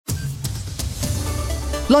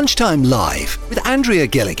Lunchtime Live with Andrea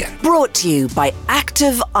Gilligan. Brought to you by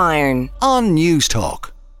Active Iron On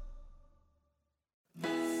Newstalk.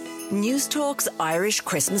 Newstalk's Irish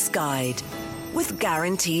Christmas Guide with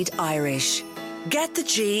Guaranteed Irish. Get the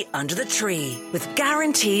G under the tree with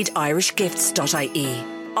guaranteedirishgifts.ie,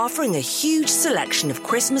 offering a huge selection of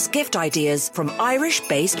Christmas gift ideas from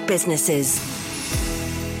Irish-based businesses.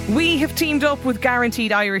 We have teamed up with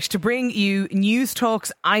Guaranteed Irish to bring you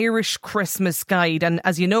Newstalk's Irish Christmas Guide. And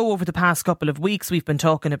as you know, over the past couple of weeks, we've been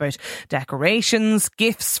talking about decorations,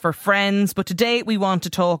 gifts for friends. But today we want to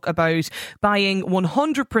talk about buying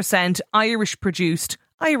 100% Irish-produced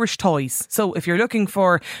Irish toys. So if you're looking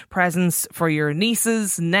for presents for your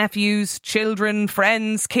nieces, nephews, children,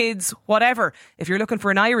 friends, kids, whatever, if you're looking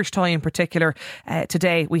for an Irish toy in particular,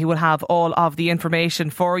 today we will have all of the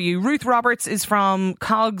information for you. Ruth Roberts is from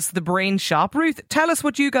Cogs The Brain Shop. Ruth, tell us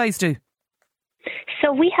what you guys do.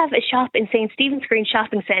 So we have a shop in St. Stephen's Green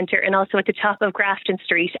Shopping Centre and also at the top of Grafton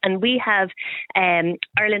Street. And we have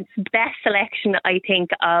Ireland's best selection, I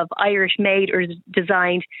think, of Irish made or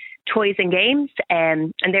designed toys and games.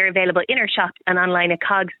 And they're available in our shop and online at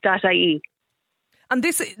cogs.ie. And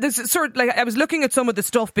this sort of like, I was looking at some of the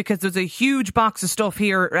stuff because there's a huge box of stuff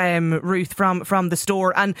here, Ruth, from the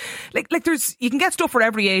store. And like there's, you can get stuff for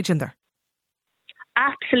every age in there.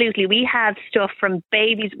 Absolutely. We have stuff from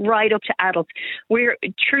babies right up to adults. We're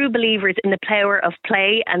true believers in the power of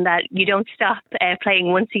play and that you don't stop playing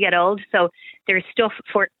once you get old. So there's stuff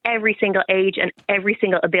for every single age and every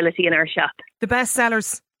single ability in our shop. The best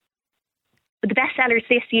sellers? The best sellers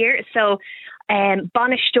this year. So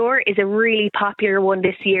Banish Store is a really popular one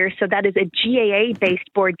this year. So that is a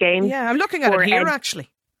GAA-based board game. Yeah, I'm looking at it here actually.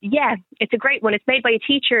 Yeah, it's a great one. It's made by a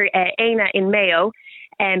teacher, Aina in Mayo.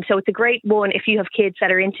 So it's a great one if you have kids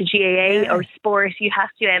that are into GAA or sport. You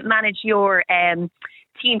have to manage your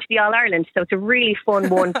team to the All-Ireland. So it's a really fun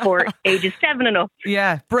one for ages 7 and up.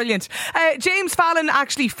 Yeah, brilliant. James Fallon,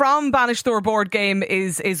 actually from Banish Store Board Game,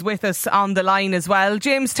 is with us on the line as well.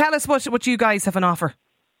 James, tell us what you guys have on offer.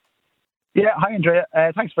 Yeah, hi Andrea.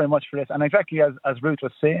 Thanks very much for this. And exactly as Ruth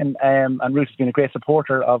was saying, and Ruth has been a great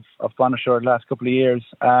supporter of Banish Store the last couple of years.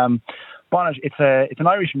 Banish, it's an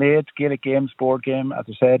Irish-made Gaelic Games board game. As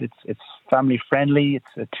I said, it's family-friendly. It's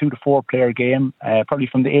a 2 to 4 player game, probably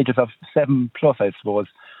from the ages of 7 plus, I suppose.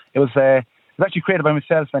 It was actually created by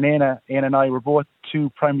myself and Aina. Aina and I were both 2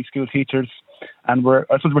 primary school teachers, and we're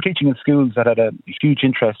teaching in schools that had a huge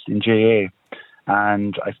interest in GAA.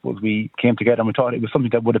 And I suppose we came together and we thought it was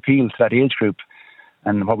something that would appeal to that age group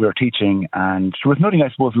and what we were teaching. And there was nothing, I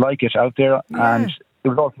suppose, like it out there. Yeah. And it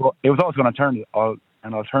was also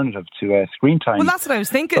an alternative to screen time. Well, that's what I was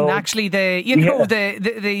thinking. So, actually, the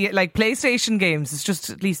like PlayStation games. It's just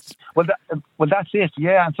at least. Well, that's it.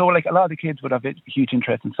 Yeah, and so like a lot of the kids would have a huge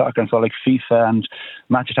interest in soccer, and so like FIFA and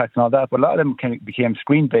Match Attax and all that. But a lot of them became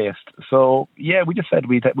screen based. So yeah, we just said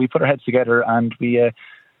we put our heads together and we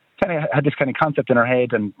kind of had this kind of concept in our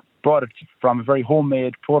head and brought it from a very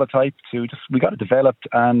homemade prototype to we got it developed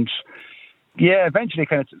and. Yeah, eventually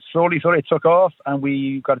kind of slowly it took off and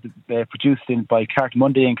we got it produced by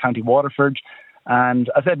Cartamundi in County Waterford. And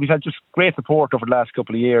as I said, we've had just great support over the last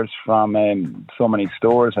couple of years from so many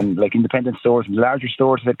stores and like independent stores and larger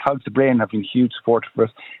stores. As I said, Cogs The Brain have been huge support for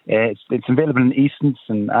us. It's available in Easton's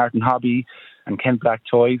and Art and Hobby and Ken Black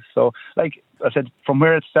Toys. So like I said, from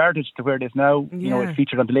where it started to where it is now, you know, it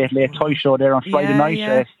featured on the Late Toy Show there on Friday night.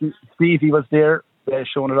 Yeah. Stevie was there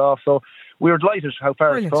showing it off. So we were delighted how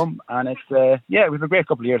far it's come, and it's we have a great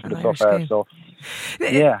couple of years with it so far. Game. So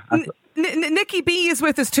yeah. Nikki B is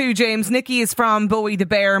with us too, James. Nikki is from Bowie the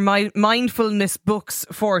Bear, mindfulness books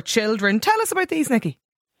for children. Tell us about these, Nikki.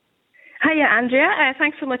 Hiya, Andrea.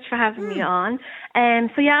 Thanks so much for having me on. I'm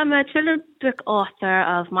a children's book author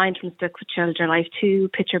of mindfulness books for children. I have 2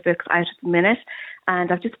 picture books out at the minute.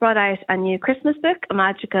 And I've just brought out a new Christmas book, A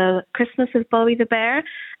Magical Christmas with Bowie the Bear.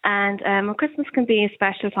 And Christmas can be a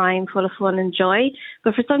special time full of fun and joy,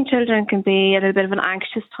 but for some children it can be a little bit of an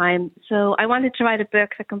anxious time. So I wanted to write a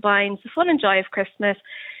book that combines the fun and joy of Christmas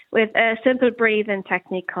with a simple breathing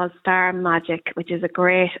technique called Star Magic, which is a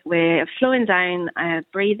great way of slowing down,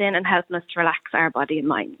 breathing and helping us to relax our body and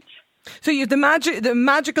mind. So you have the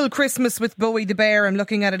magical Christmas with Bowie the Bear. I'm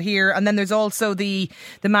looking at it here, and then there's also the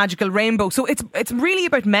magical rainbow. So it's really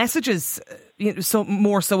about messages, so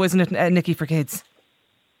more so, isn't it, Nikki, for kids?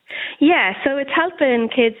 Yeah, so it's helping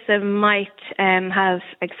kids that might have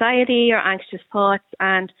anxiety or anxious thoughts,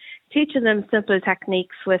 and teaching them simple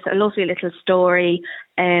techniques with a lovely little story,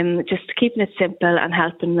 just keeping it simple and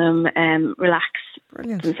helping them relax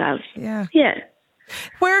themselves. Yeah.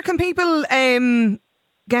 Where can people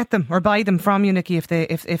get them or buy them from you, Nikki, if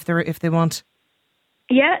they want?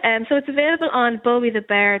 Yeah, so it's available on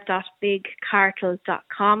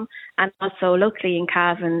bowiethebear.bigcartels.com and also locally in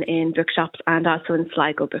Cavan in bookshops and also in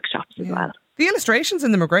Sligo bookshops as well. The illustrations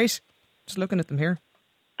in them are great. Just looking at them here.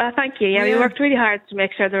 Thank you. Yeah, we worked really hard to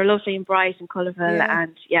make sure they're lovely and bright and colourful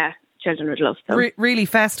and children would love them. Really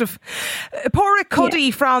festive. Porrick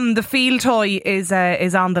Cuddy from the Field Toy is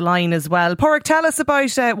on the line as well. Porrick, tell us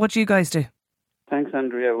about what you guys do. Thanks,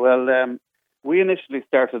 Andrea. Well, we initially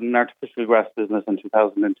started an artificial grass business in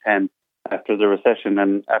 2010 after the recession,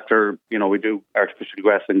 and after, we do artificial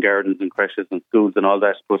grass in gardens and creches and schools and all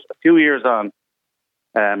that. But a few years on,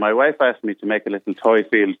 my wife asked me to make a little toy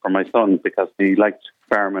field for my son because he liked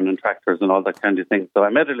farming and tractors and all that kind of thing. So I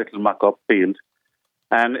made a little mock-up field,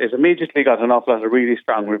 and it immediately got an awful lot of really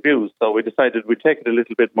strong reviews. So we decided we'd take it a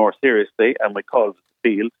little bit more seriously, and we called it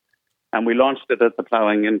the field. And we launched it at the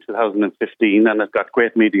ploughing in 2015, and it got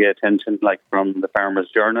great media attention, like from the Farmers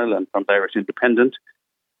Journal and from the Irish Independent.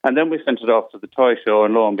 And then we sent it off to the toy show,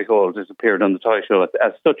 and lo and behold, it appeared on the toy show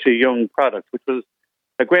as such a young product, which was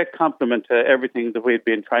a great compliment to everything that we'd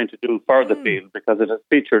been trying to do for the field, because it has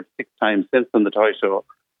featured 6 times since on the toy show,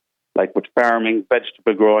 like with farming,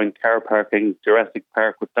 vegetable growing, car parking, Jurassic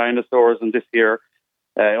Park with dinosaurs, and this year,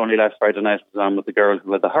 only last Friday night was on with the girl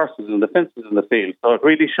who had the horses and the fences in the field. So it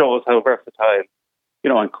really shows how versatile,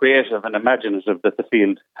 and creative and imaginative that the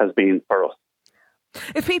field has been for us.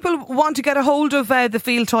 If people want to get a hold of the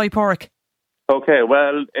Field Toy, Porrick. Okay,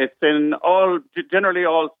 well, it's in generally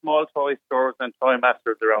all small toy stores and toy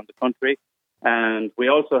masters around the country. And we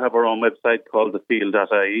also have our own website called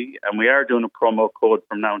thefield.ie, and we are doing a promo code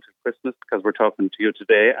from now until Christmas because we're talking to you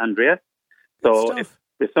today, Andrea. So if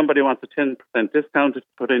somebody wants a 10% discount, if you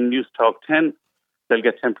put in Newstalk 10, they'll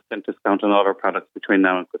get 10% discount on all our products between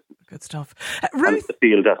now and Christmas. Good stuff. Ruth,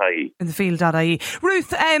 thefield.ie. In thefield.ie.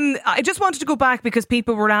 Ruth, I just wanted to go back because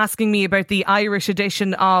people were asking me about the Irish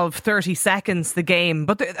edition of 30 Seconds, the game.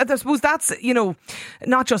 But I suppose that's,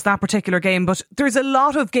 not just that particular game, but there's a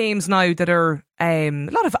lot of games now that are a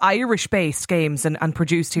lot of Irish-based games and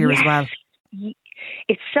produced here as well.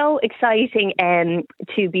 It's so exciting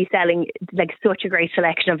to be selling like such a great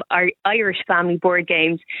selection of our Irish family board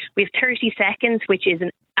games. We have 30 Seconds, which is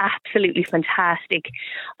an absolutely fantastic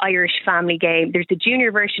Irish family game. There's the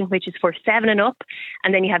junior version, which is for 7 and up,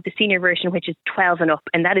 and then you have the senior version, which is 12 and up,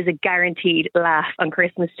 and that is a guaranteed laugh on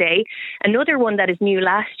Christmas Day. Another one that is new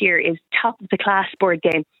last year is Top of the Class board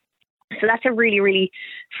game. So that's a really, really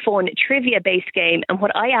fun trivia-based game. And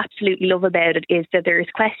what I absolutely love about it is that there's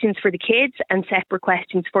questions for the kids and separate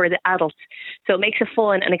questions for the adults. So it makes it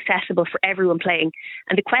fun and accessible for everyone playing.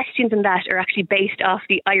 And the questions in that are actually based off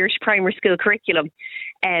the Irish primary school curriculum,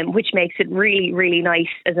 which makes it really, really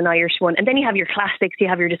nice as an Irish one. And then you have your classics. You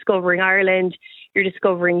have your Discovering Ireland, you're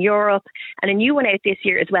Discovering Europe, and a new one out this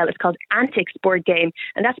year as well. It's called Antics board game,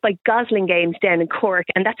 and that's by Gosling Games down in Cork,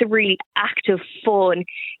 and that's a really active, fun,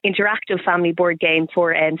 interactive family board game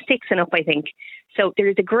for 6 and up, I think. So there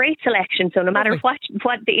is a great selection. So no matter what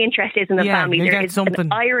the interest is in the family, there is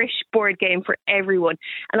an Irish board game for everyone.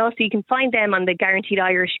 And also you can find them on the Guaranteed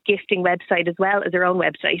Irish Gifting website as well as their own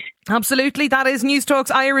website. Absolutely. That is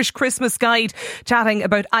Newstalk's Irish Christmas Guide, chatting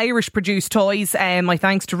about Irish produced toys. My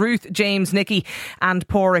thanks to Ruth, James, Nikki and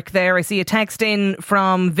Porrick there. I see a text in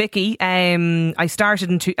from Vicky. I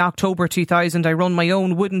started in October 2000. I run my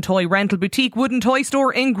own wooden toy rental boutique wooden toy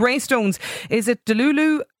store in Greystones. Is it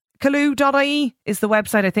Delulu? Kaloo.ie is the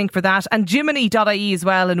website, I think, for that. And Jiminy.ie as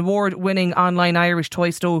well, an award-winning online Irish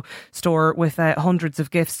toy store with hundreds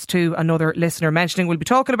of gifts to another listener mentioning. We'll be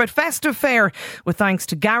talking about Festive Fare with thanks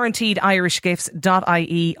to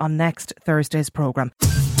GuaranteedIrishGifts.ie on next Thursday's programme.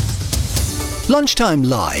 Lunchtime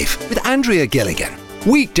Live with Andrea Gilligan.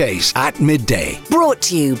 Weekdays at midday. Brought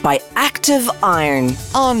to you by Active Iron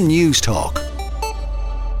On Newstalk.